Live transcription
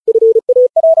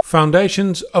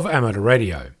Foundations of Amateur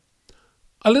Radio.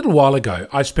 A little while ago,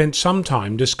 I spent some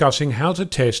time discussing how to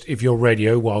test if your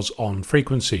radio was on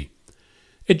frequency.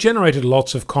 It generated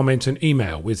lots of comments and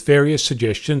email with various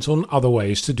suggestions on other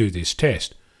ways to do this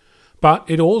test. But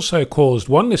it also caused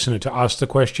one listener to ask the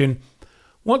question,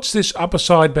 "What's this upper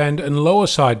sideband and lower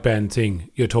sideband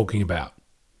thing you're talking about?"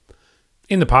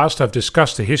 In the past, I've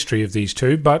discussed the history of these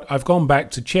two, but I've gone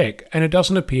back to check, and it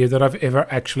doesn't appear that I've ever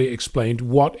actually explained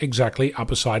what exactly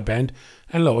upper sideband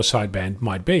and lower sideband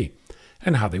might be,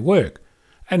 and how they work,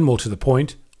 and more to the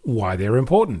point, why they're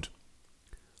important.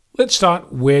 Let's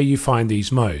start where you find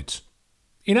these modes.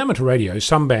 In amateur radio,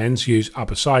 some bands use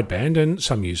upper sideband and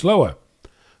some use lower.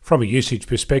 From a usage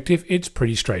perspective, it's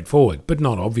pretty straightforward, but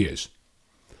not obvious.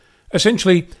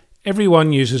 Essentially,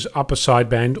 everyone uses upper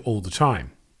sideband all the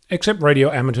time, except radio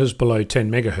amateurs below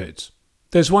 10 MHz.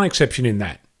 There's one exception in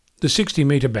that. The 60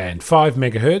 meter band, 5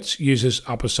 MHz, uses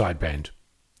upper sideband.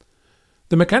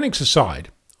 The mechanics aside,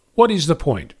 what is the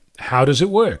point? How does it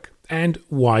work? And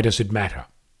why does it matter?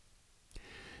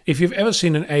 If you've ever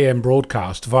seen an AM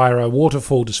broadcast via a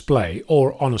waterfall display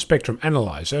or on a spectrum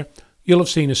analyzer, you'll have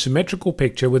seen a symmetrical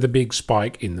picture with a big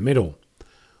spike in the middle.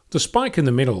 The spike in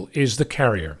the middle is the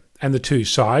carrier, and the two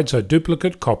sides are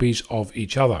duplicate copies of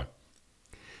each other.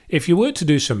 If you were to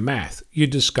do some math, you'd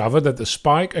discover that the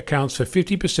spike accounts for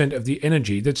 50% of the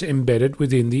energy that's embedded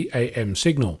within the AM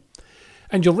signal.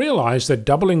 And you'll realize that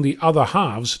doubling the other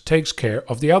halves takes care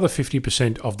of the other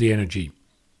 50% of the energy.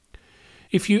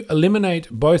 If you eliminate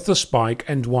both the spike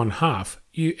and one half,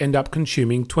 you end up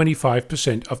consuming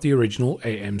 25% of the original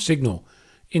AM signal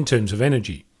in terms of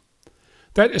energy.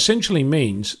 That essentially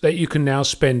means that you can now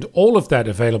spend all of that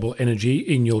available energy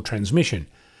in your transmission,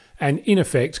 and in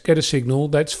effect get a signal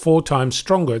that's 4 times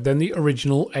stronger than the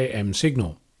original AM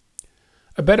signal.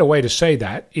 A better way to say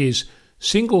that is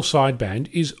single sideband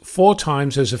is 4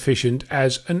 times as efficient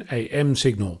as an AM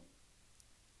signal.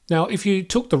 Now, if you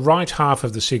took the right half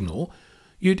of the signal,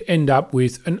 you'd end up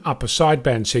with an upper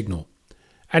sideband signal.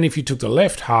 And if you took the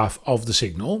left half of the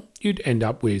signal, you'd end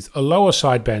up with a lower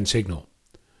sideband signal.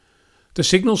 The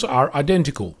signals are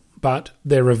identical, but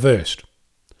they're reversed.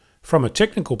 From a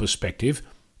technical perspective,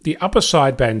 the upper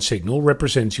sideband signal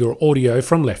represents your audio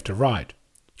from left to right,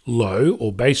 low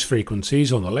or bass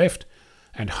frequencies on the left,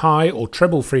 and high or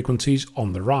treble frequencies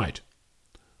on the right.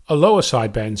 A lower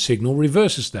sideband signal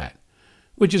reverses that,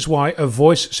 which is why a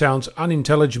voice sounds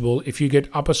unintelligible if you get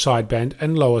upper sideband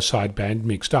and lower sideband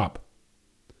mixed up.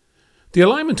 The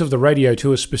alignment of the radio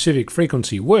to a specific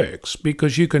frequency works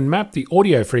because you can map the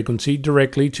audio frequency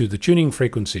directly to the tuning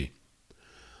frequency.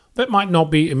 That might not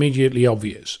be immediately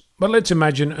obvious, but let's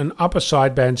imagine an upper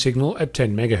sideband signal at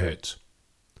 10 MHz.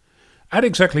 At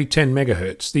exactly 10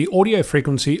 MHz, the audio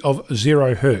frequency of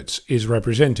 0 Hz is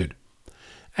represented.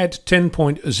 At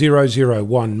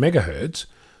 10.001 MHz,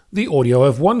 the audio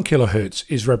of 1 kHz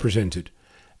is represented,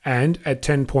 and at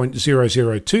 10.002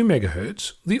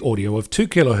 MHz, the audio of 2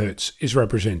 kHz is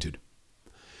represented.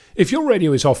 If your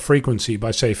radio is off frequency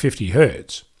by say 50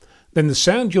 Hz, then the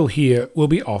sound you'll hear will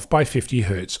be off by 50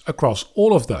 Hz across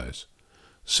all of those.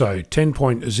 So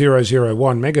 10.001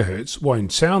 MHz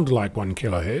won't sound like 1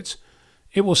 kHz,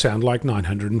 it will sound like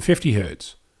 950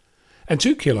 Hz. And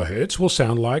 2 kHz will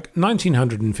sound like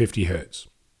 1950 Hz.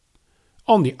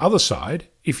 On the other side,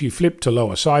 if you flip to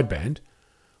lower sideband,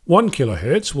 1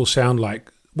 kHz will sound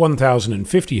like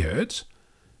 1050 Hz,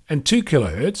 and 2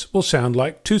 kHz will sound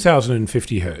like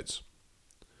 2050 Hz.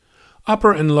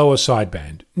 Upper and lower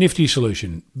sideband, nifty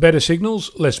solution, better signals,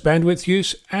 less bandwidth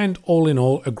use, and all in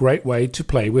all a great way to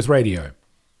play with radio.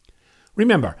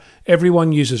 Remember,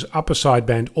 everyone uses upper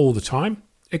sideband all the time,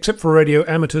 except for radio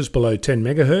amateurs below 10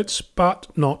 MHz, but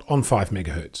not on 5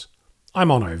 MHz. I'm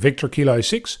Onno, Victor Kilo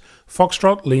 6,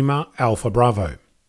 Foxtrot Lima Alpha Bravo.